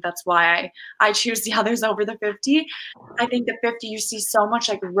 I think that's why I choose the others over the 50. I think the 50 you see so much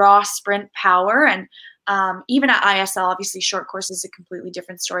like raw sprint power, and even at ISL, obviously short course is a completely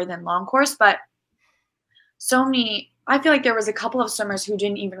different story than long course, but so many. I feel like there was a couple of swimmers who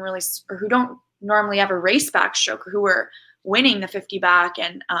didn't even really, or who don't normally ever race backstroke, who were winning the 50 back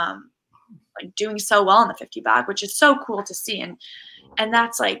and like doing so well in the 50 back, which is so cool to see. And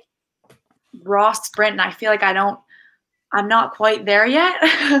that's like raw sprint. And I feel like I'm not quite there yet.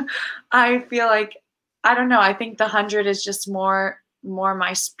 I feel like, I don't know. I think the 100 is just more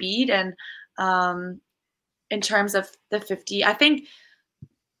my speed. And in terms of the 50,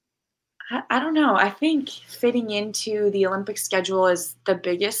 I don't know. I think fitting into the Olympic schedule is the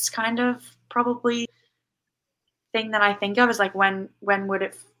biggest kind of probably thing that I think of is like when would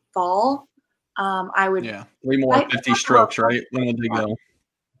it fall? I would 3 more 50 strokes, right? When would they go?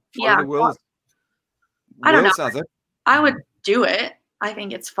 Yeah. I don't know. I would do it. I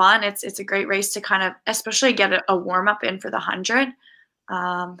think it's fun. It's a great race to kind of especially get a warm up in for the 100.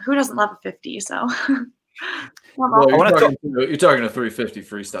 Who doesn't love a 50? So well, you're talking a 350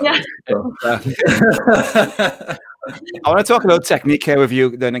 freestyle. Yeah. I want to talk about technique here with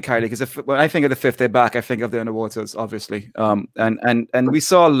you, then, and Kylie, because when I think of the 50 back, I think of the underwaters, obviously. And we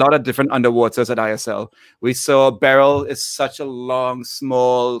saw a lot of different underwaters at ISL. We saw Beryl is such a long,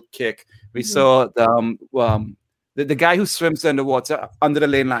 small kick. We saw the guy who swims underwater under the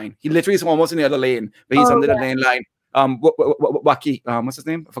lane line. He literally is almost in the other lane, but he's under the lane line. Wacky, what's his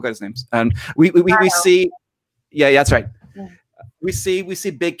name? I forgot his names. And we see, that's right. Yeah. We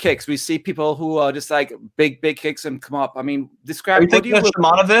see big kicks. We see people who are just like big kicks and come up. I mean, describe. Are you thinking of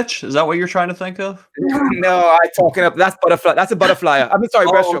Shimonovich? Is that what you're trying to think of? No, I'm talking up. That's butterfly. That's a butterfly. I'm sorry,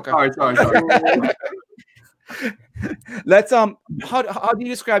 breaststroke. Sorry. Let's how do you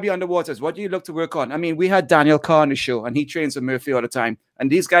describe your underwaters? What do you look to work on? I mean, we had Daniel Carr on the show, and he trains with Murphy all the time. And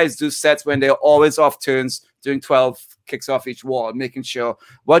these guys do sets when they're always off turns, doing 12 kicks off each wall, making sure.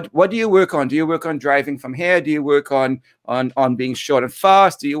 What do you work on? Do you work on driving from here? Do you work on being short and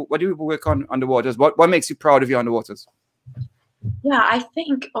fast? What do you work on underwaters? What makes you proud of your underwaters? Yeah, I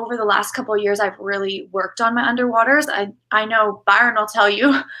think over the last couple of years, I've really worked on my underwaters. I know Byron will tell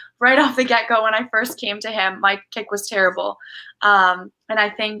you right off the get-go when I first came to him, my kick was terrible. And I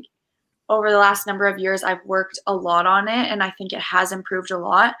think over the last number of years, I've worked a lot on it, and I think it has improved a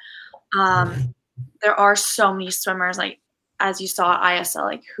lot. There are so many swimmers, like as you saw at ISL,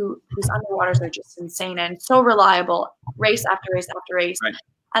 like whose underwaters are just insane and so reliable, race after race after race. Right.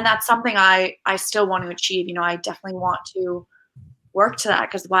 And that's something I still want to achieve. I definitely want to work to that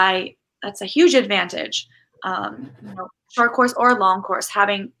because that's a huge advantage. short course or long course,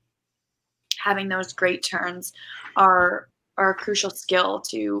 having those great turns are a crucial skill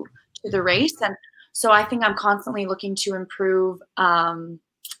to the race. And so I think I'm constantly looking to improve my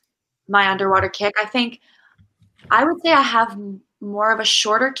underwater kick. I would say I have more of a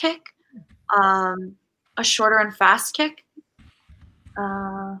shorter kick, a shorter and fast kick.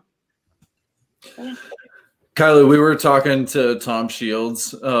 Kylie, we were talking to Tom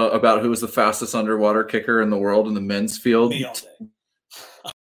Shields about who was the fastest underwater kicker in the world in the men's field. Me all day.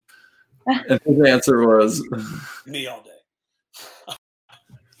 And his answer was Me all day.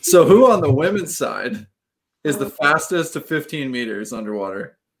 So who on the women's side is the fastest to 15 meters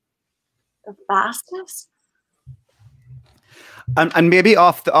underwater? The fastest? And maybe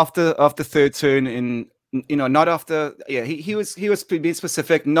after third turn in, not after, he was being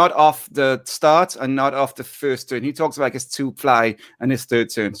specific, not off the start and not off the first turn. He talks about his 2 fly and his third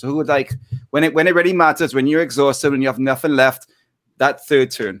turn. So who would, like, when it really matters, when you're exhausted, when you have nothing left, that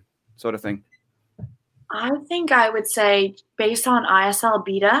third turn sort of thing? I think I would say, based on ISL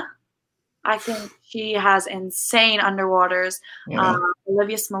Beta, I think she has insane underwaters. Yeah.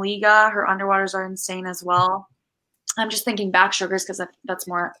 Olivia Smaliga, her underwaters are insane as well. I'm just thinking backstrokers because that's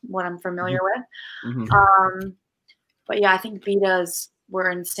more what I'm familiar with. Mm-hmm. But yeah, I think Betas were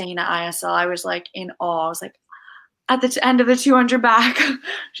insane at ISL. I was like in awe. I was like, at the end of the 200 back,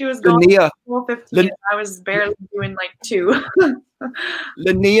 she was going full 15. I was barely doing like 2.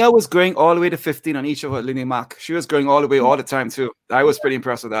 Linnea was going all the way to 15 on each of her linear mark. She was going all the way all the time too. I was pretty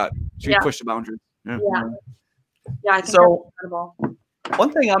impressed with that. She pushed the boundaries. Yeah, I think so, that's incredible.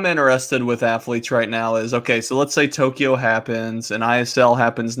 One thing I'm interested with athletes right now is, okay, so let's say Tokyo happens and ISL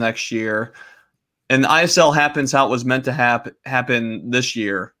happens next year, and ISL happens how it was meant to happen this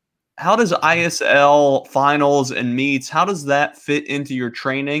year. How does ISL finals and meets, how does that fit into your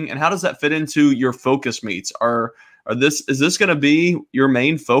training, and how does that fit into your focus meets? Is this going to be your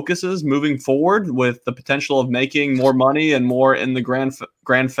main focuses moving forward, with the potential of making more money and more in the grand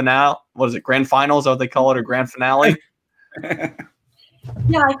finale? What is it? Grand finals, is that what they call it, or grand finale?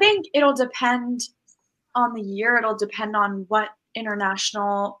 Yeah, I think it'll depend on the year. It'll depend on what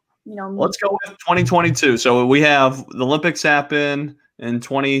international, Let's go with 2022. So we have the Olympics happen in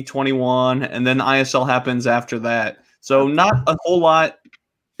 2021, and then ISL happens after that. So not a whole lot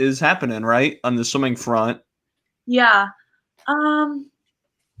is happening, right, on the swimming front. Yeah. I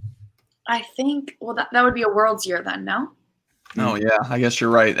think, that would be a World's year then, no? Oh, yeah, I guess you're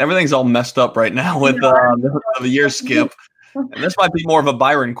right. Everything's all messed up right now with the year skip. And this might be more of a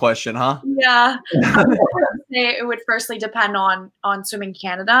Byron question, huh? Yeah. I would say it would firstly depend on Swimming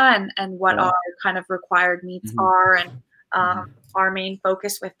Canada and what our kind of required meets are, and our main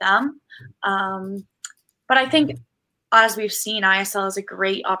focus with them. But I think, as we've seen, ISL is a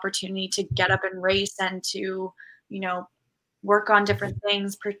great opportunity to get up and race and to, work on different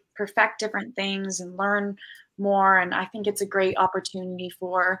things, perfect different things, and learn more. And I think it's a great opportunity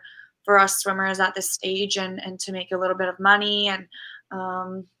for us swimmers at this stage and to make a little bit of money and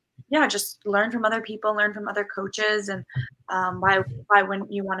just learn from other people, learn from other coaches, and why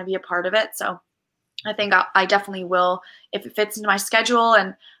wouldn't you want to be a part of it? So I think I definitely will, if it fits into my schedule,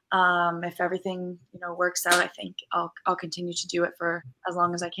 and if everything works out, I think I'll continue to do it for as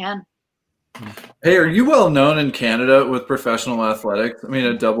long as I can. Hey, are you well known in Canada with professional athletics? I mean,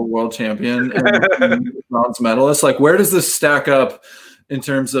 a double world champion and bronze medalist. Like, where does this stack up in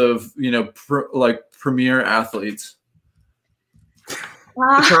terms of premier athletes?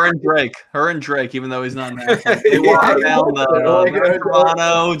 It's her and Drake, even though he's not an athlete. They walk down the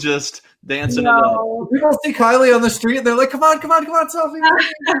Toronto, just dancing it up. We don't see Kylie on the street. They're like, come on, Sophie. No,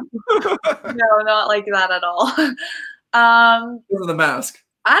 not like that at all. Because of the mask.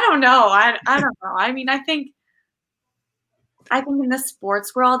 I don't know. I don't know. I mean, I think in the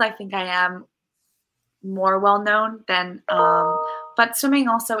sports world, I think I am more well known than, but swimming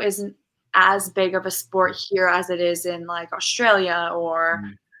also isn't as big of a sport here as it is in like Australia or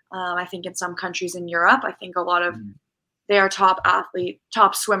I think in some countries in Europe. I think a lot of their top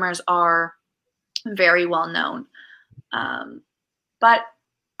swimmers are very well known. But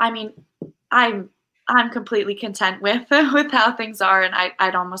I mean, I'm completely content with how things are, and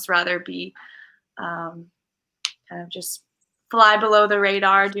I'd almost rather be kind of just fly below the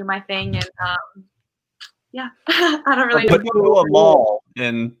radar, do my thing, and I don't really. But you go to a mall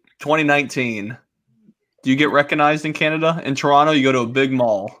in 2019. Do you get recognized in Canada? In Toronto, you go to a big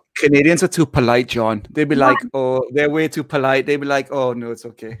mall. Canadians are too polite, John. They'd be like, oh, they're way too polite. They'd be like, oh, no, it's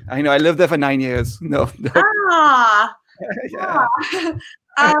okay. I know. I lived there for 9 years. No.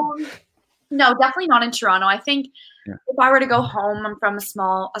 No, definitely not in Toronto. I think if I were to go home, I'm from a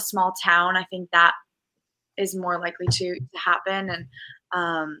small town. I think that is more likely to happen.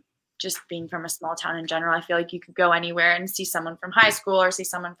 And just being from a small town in general, I feel like you could go anywhere and see someone from high school or see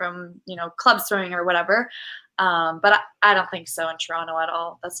someone from, club swimming or whatever. But I don't think so in Toronto at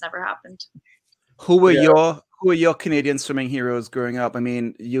all. That's never happened. Who were your Canadian swimming heroes growing up?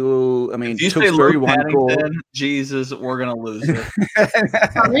 If you say Luke Paddington, Jesus, we're gonna lose it.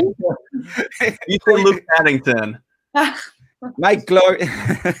 You say Luke Paddington. My glory.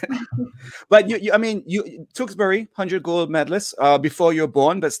 But you Tewksbury, 100 gold medalist before you were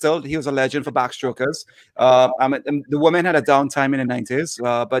born, but still he was a legend for backstrokers. The women had a downtime in the 90s,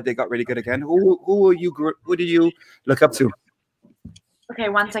 but they got really good again. Who did you look up to? Okay,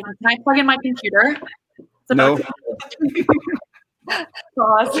 1 second. Can I plug in my computer? No.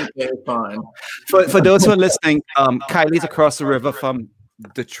 Pause. Okay, fine. For those who are listening, Kylie's across the river from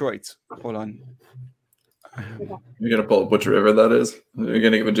Detroit. Hold on. You're gonna pull up which river that is? You're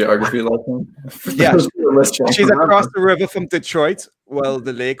gonna give a geography lesson? Yeah, she's across the river from Detroit. Well,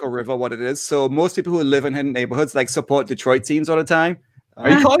 the lake or river, what it is. So most people who live in her neighborhoods support Detroit teams all the time. Are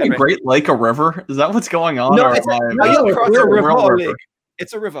you calling a Great Lake a river? Is that what's going on? No, it's a river or lake.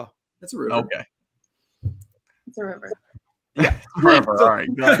 It's a river. It's a river. Okay. It's a river. Yeah, river. All right.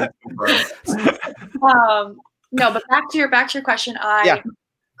 Go ahead. No, but back to your question.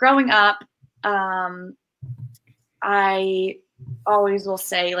 Growing up, I always will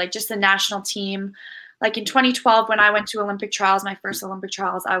say, just the national team. In 2012, when I went to Olympic trials, my first Olympic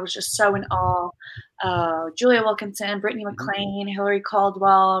trials, I was just so in awe. Julia Wilkinson, Brittany McLean, Hillary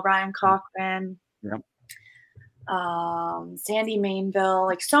Caldwell, Ryan Cochran, Sandy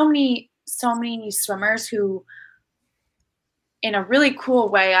Mainville, so many swimmers who, in a really cool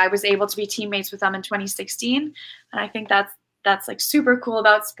way, I was able to be teammates with them in 2016. And I think that's super cool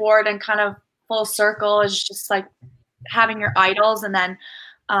about sport, and kind of full circle is just having your idols, and then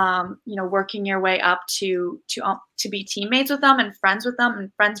working your way up to be teammates with them and friends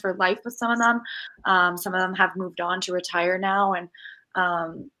for life with some of them. Some of them have moved on to retire now, and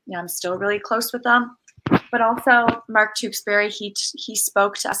I'm still really close with them. But also Mark Tewksbury, he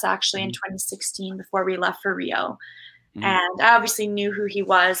spoke to us actually in 2016 before we left for Rio. Mm-hmm. And I obviously knew who he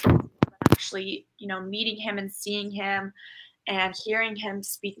was, but actually, meeting him and seeing him and hearing him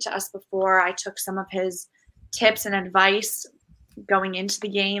speak to us before, I took some of his tips and advice going into the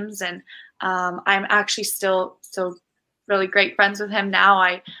games. And I'm actually still really great friends with him now.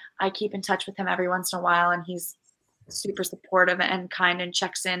 I keep in touch with him every once in a while, and he's super supportive and kind and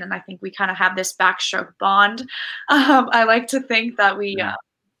checks in. And I think we kind of have this backstroke bond. I like to think that we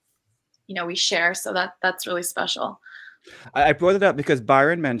share. So that's really special. I brought it up because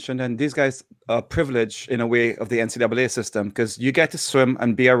Byron mentioned, and these guys are privileged in a way of the NCAA system, because you get to swim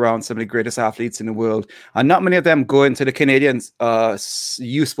and be around some of the greatest athletes in the world. And not many of them go into the Canadian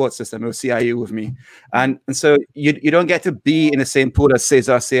U Sports system, or CIU with me. And so you don't get to be in the same pool as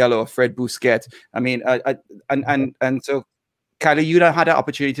Cesar Cielo or Fred Busquets. And so Kylie, you don't had the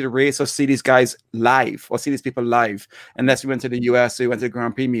opportunity to race or see these guys live, or see these people live, unless you went to the US or you went to the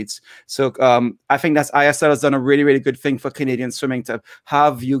Grand Prix meets. So I think that's ISL has done a really, really good thing for Canadian swimming to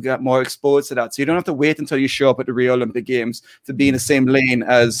have you get more exposed to that. So you don't have to wait until you show up at the Rio Olympic Games to be in the same lane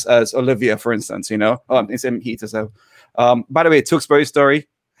as Olivia, for instance, in the same heat as well. By the way, Tewksbury story,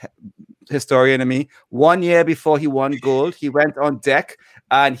 historian of me, 1 year before he won gold, he went on deck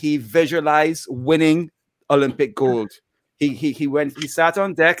and he visualized winning Olympic gold. He sat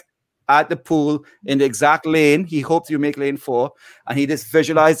on deck at the pool in the exact lane he hoped you make lane 4, and he just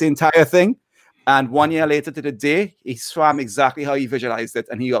visualized the entire thing. And 1 year later to the day, he swam exactly how he visualized it,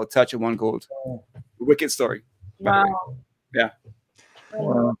 and he got a touch and won gold. Wicked story. Wow. Yeah.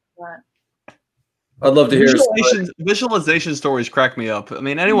 Wow. I'd love to hear visualization stories crack me up. I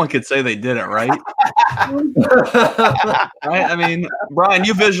mean, anyone could say they did it, right? Right? I mean, Brian,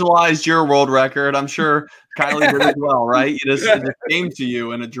 you visualized your world record. I'm sure Kylie did as well, right? It just came to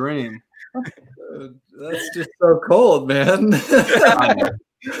you in a dream. That's just so cold, man. Throwing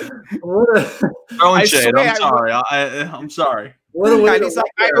shade. I'm sorry. I'm sorry. Kylie's like,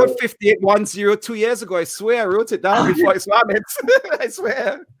 I wrote 58-10 2 years ago. I swear I wrote it down before I swam it. I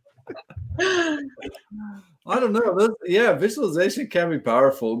swear. I don't know. Visualization can be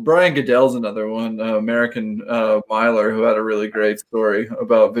powerful. Brian Goodell's another one, American miler, who had a really great story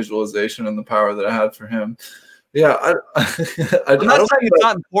about visualization and the power that it had for him. Yeah, I'm not saying it's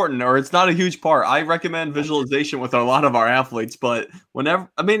not important or it's not a huge part. I recommend visualization with a lot of our athletes, but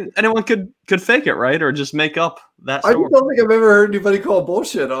anyone could fake it, right? Or just make up that story. I don't think I've ever heard anybody call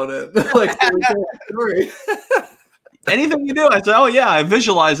bullshit on it. Story. Anything you do, I say, oh yeah, I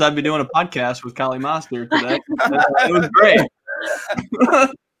visualized I'd be doing a podcast with Kylie Masse today. It was great.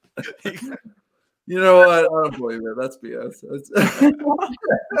 You know what? I don't believe it. That's BS.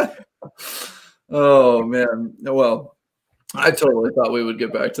 Oh man. Well, I totally thought we would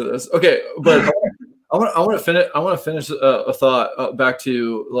get back to this. Okay, but I want to finish. I want to finish a thought back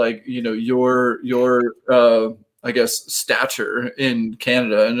to like your I guess stature in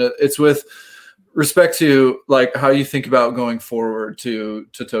Canada, and it's with respect to like how you think about going forward to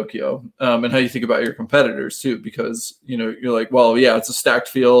Tokyo, and how you think about your competitors too, because you're like, well, yeah, it's a stacked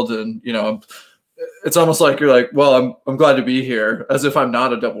field, and it's almost like you're like, well, I'm glad to be here, as if I'm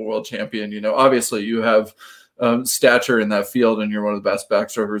not a double world champion. Obviously you have stature in that field, and you're one of the best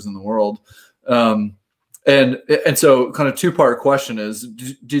backstrokers in the world. And so kind of two-part question is,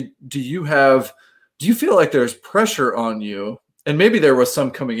 do you feel like there's pressure on you? And maybe there was some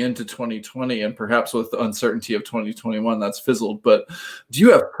coming into 2020, and perhaps with the uncertainty of 2021 that's fizzled, but do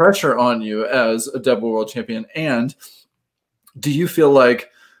you have pressure on you as a double world champion? And do you feel like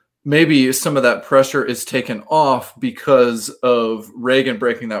maybe some of that pressure is taken off because of Reagan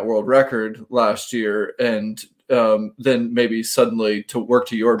breaking that world record last year, and then maybe suddenly to work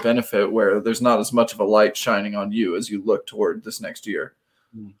to your benefit, where there's not as much of a light shining on you as you look toward this next year?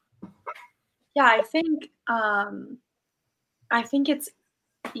 Yeah, I think it's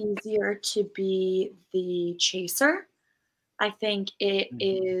easier to be the chaser. I think it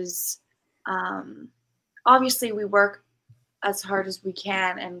is, obviously we work as hard as we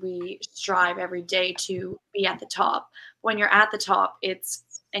can and we strive every day to be at the top. When you're at the top,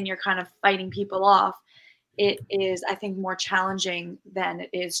 and you're kind of fighting people off, it is, I think, more challenging than it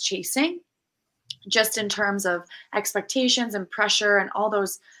is chasing, just in terms of expectations and pressure and all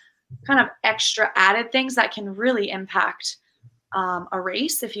those kind of extra added things that can really impact a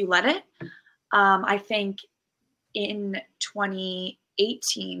race if you let it. I think in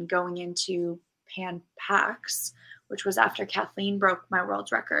 2018, going into Pan Pacs, which was after Kathleen broke my world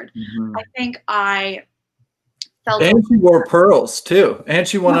record, I think I felt. And she wore pearls too, and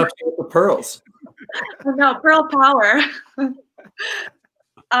she went up to with the pearls. No, pearl power.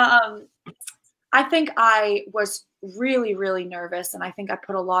 I think I was really, really nervous, and I think I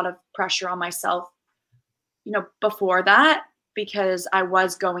put a lot of pressure on myself, before that, because I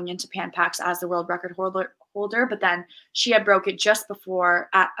was going into Pan Pacs as the world record holder, but then she had broke it just before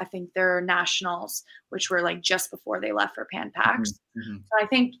at, I think, their nationals, which were like just before they left for Pan Pacs. So I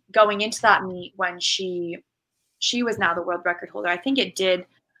think going into that meet when she was now the world record holder, I think it did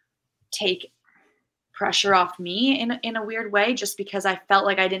take pressure off me in a weird way, just because I felt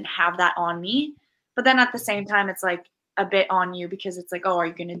like I didn't have that on me. But then at the same time, it's like a bit on you, because it's like, oh, are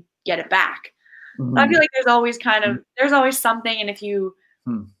you going to get it back? So I feel like there's always something. And if you,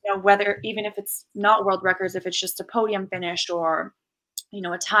 whether, even if it's not world records, if it's just a podium finish or,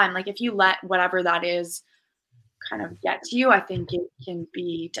 a time, like if you let whatever that is kind of get to you, I think it can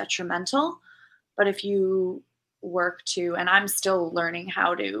be detrimental. But if you work to, and I'm still learning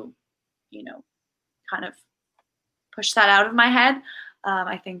how to, kind of push that out of my head.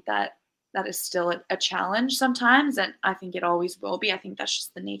 I think that is still a challenge sometimes, and I think it always will be. I think that's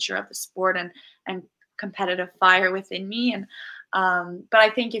just the nature of the sport and competitive fire within me. And but I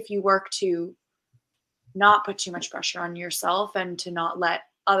think if you work to not put too much pressure on yourself and to not let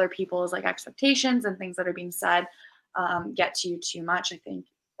other people's like expectations and things that are being said get to you too much, I think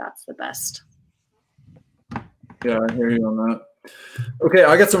that's the best. Yeah, I hear you on that. Okay,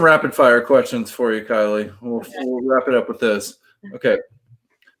 I got some rapid fire questions for you, Kylie. We'll wrap it up with this. Okay.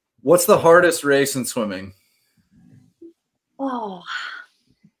 What's the hardest race in swimming? Oh.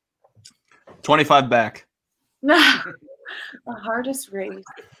 25 back. The hardest race.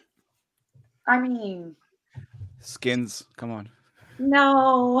 I mean. Skins, come on.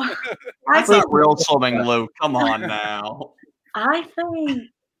 No. That's not real swimming, Luke. Come on now. I think,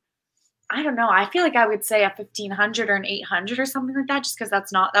 I don't know. I feel like I would say a 1500 or an 800 or something like that, just because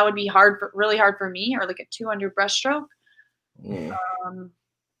that would be really hard for me, or like a 200 breaststroke.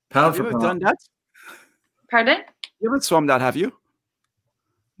 Have you ever done that? Pardon? You haven't swum that, have you?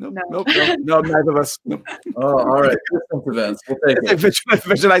 Nope. No. No, neither of us. Nope. Oh, all right. Distance events. We'll take it.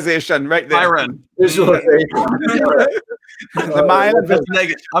 Visualization right there. Byron. Visualization. I'm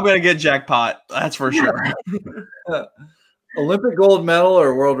going to get jackpot. That's for sure. Olympic gold medal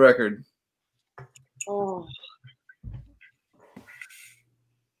or world record? Oh.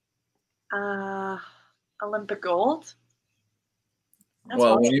 Olympic gold.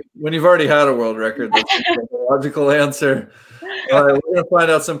 Well, when you've already had a world record, that's a logical answer. All right, we're going to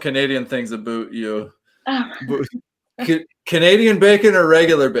find out some Canadian things about you. Canadian bacon or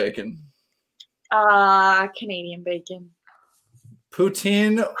regular bacon? Canadian bacon.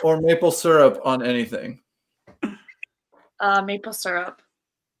 Poutine or maple syrup on anything? Maple syrup.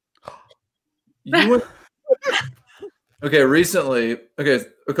 Okay, recently,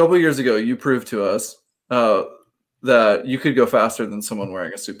 a couple of years ago, you proved to us that you could go faster than someone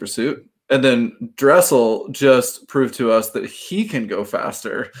wearing a super suit. And then Dressel just proved to us that he can go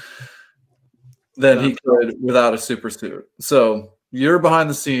faster than he could without a super suit. So you're behind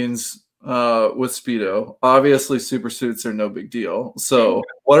the scenes with Speedo. Obviously, super suits are no big deal. So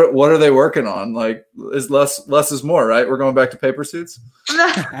what are they working on? Like, is less is more, right? We're going back to paper suits?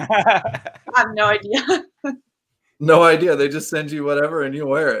 I have no idea. No idea. They just send you whatever and you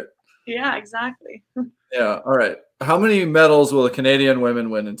wear it. Yeah, exactly. Yeah. All right. How many medals will the Canadian women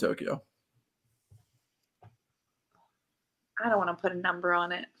win in Tokyo? I don't want to put a number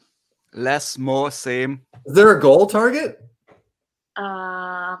on it. Less, more, same. Is there a goal target?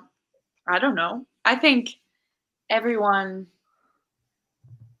 I don't know. I think everyone.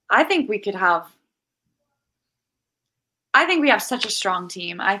 I think we have such a strong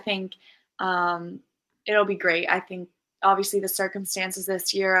team. I think it'll be great. I think obviously the circumstances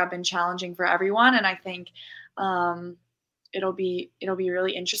this year have been challenging for everyone, and I think it'll be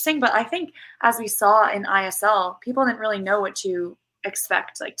really interesting. But I think as we saw in ISL, people didn't really know what to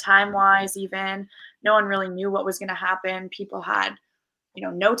expect, like time-wise even. No one really knew what was going to happen. People had,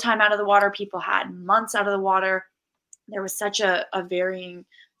 no time out of the water. People had months out of the water. There was such a varying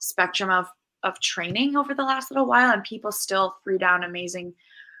spectrum of training over the last little while, and people still threw down amazing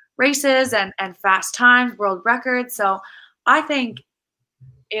races and fast times, world records. So I think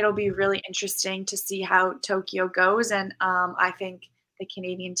it'll be really interesting to see how Tokyo goes. And I think the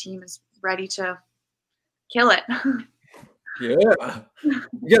Canadian team is ready to kill it. Yeah.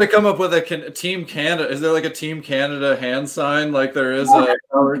 You got to come up with a Team Canada. Is there like a Team Canada hand sign like there is a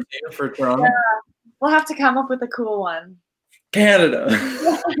power team for Toronto? Yeah. We'll have to come up with a cool one. Canada.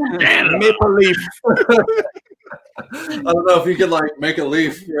 Maple leaf. I don't know if you could like make a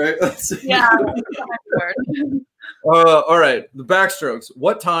leaf, right? Yeah. All right. The backstrokes.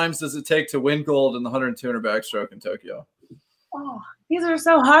 What times does it take to win gold in the 100 and 200 backstroke in Tokyo? Oh, these are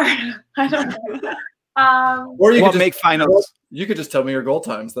so hard. I don't know. Or you could make finals. You could just tell me your goal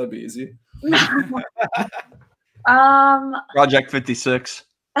times. That'd be easy. Project 56.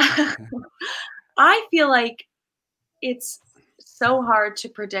 I feel like it's so hard to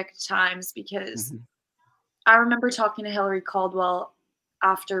predict times because I remember talking to Hillary Caldwell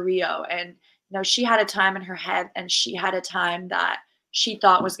after Rio, and she had a time in her head and she had a time that she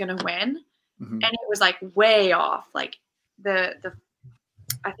thought was going to win, and it was like way off. Like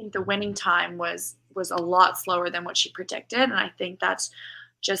I think the winning time was a lot slower than what she predicted, and I think that's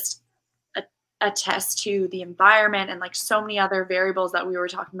just a test to the environment and like so many other variables that we were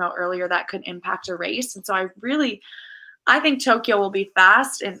talking about earlier that could impact a race. And so I think Tokyo will be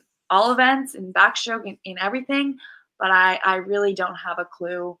fast in all events, in backstroke, in everything, but I really don't have a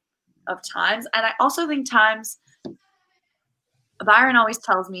clue of times. And I also think times, Byron always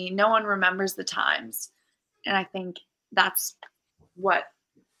tells me no one remembers the times, and I think that's what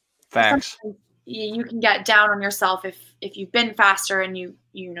facts. You can get down on yourself if you've been faster and you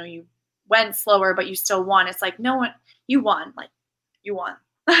went slower but you still won. It's like, no one, you won, like you won.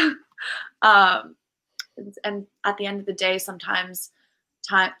 And at the end of the day, sometimes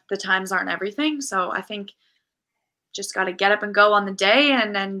the times aren't everything. So I think just got to get up and go on the day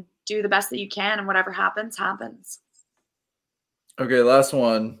and then do the best that you can, and whatever happens. Okay, last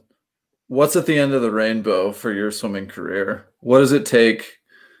one. What's at the end of the rainbow for your swimming career? What does it take?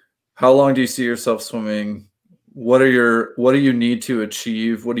 How long do you see yourself swimming? What do you need to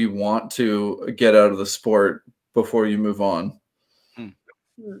achieve? What do you want to get out of the sport before you move on?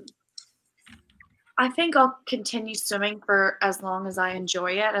 I think I'll continue swimming for as long as I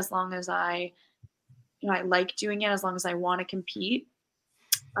enjoy it, as long as I like doing it, as long as I want to compete.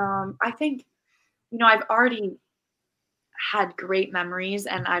 I think, I've already had great memories,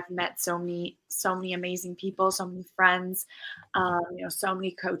 and I've met so many amazing people, so many friends, so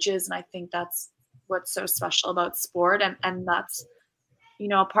many coaches. And I think that's what's so special about sport. And that's,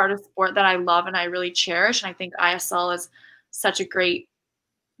 a part of sport that I love and I really cherish. And I think ISL is such a great,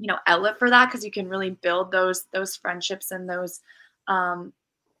 outlet for that, because you can really build those friendships and those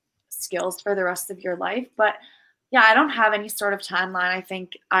skills for the rest of your life. But yeah, I don't have any sort of timeline. I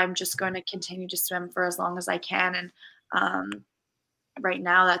think I'm just going to continue to swim for as long as I can. And right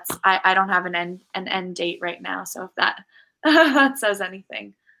now I don't have an end date right now. So if that that says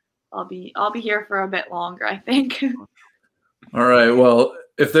anything, I'll be here for a bit longer, I think. All right. Well,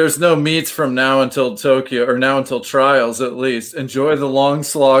 if there's no meets from now until Tokyo, or now until trials, at least enjoy the long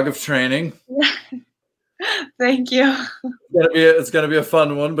slog of training. Thank you. It's gonna be a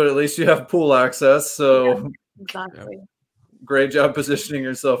fun one, but at least you have pool access. So yeah, exactly. Great job positioning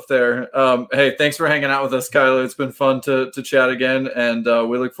yourself there. Hey, thanks for hanging out with us, Kylie. It's been fun to chat again, and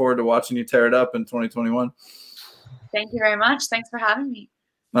we look forward to watching you tear it up in 2021. Thank you very much. Thanks for having me.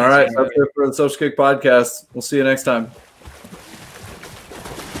 All right. That's it for the Social Kick podcast. We'll see you next time.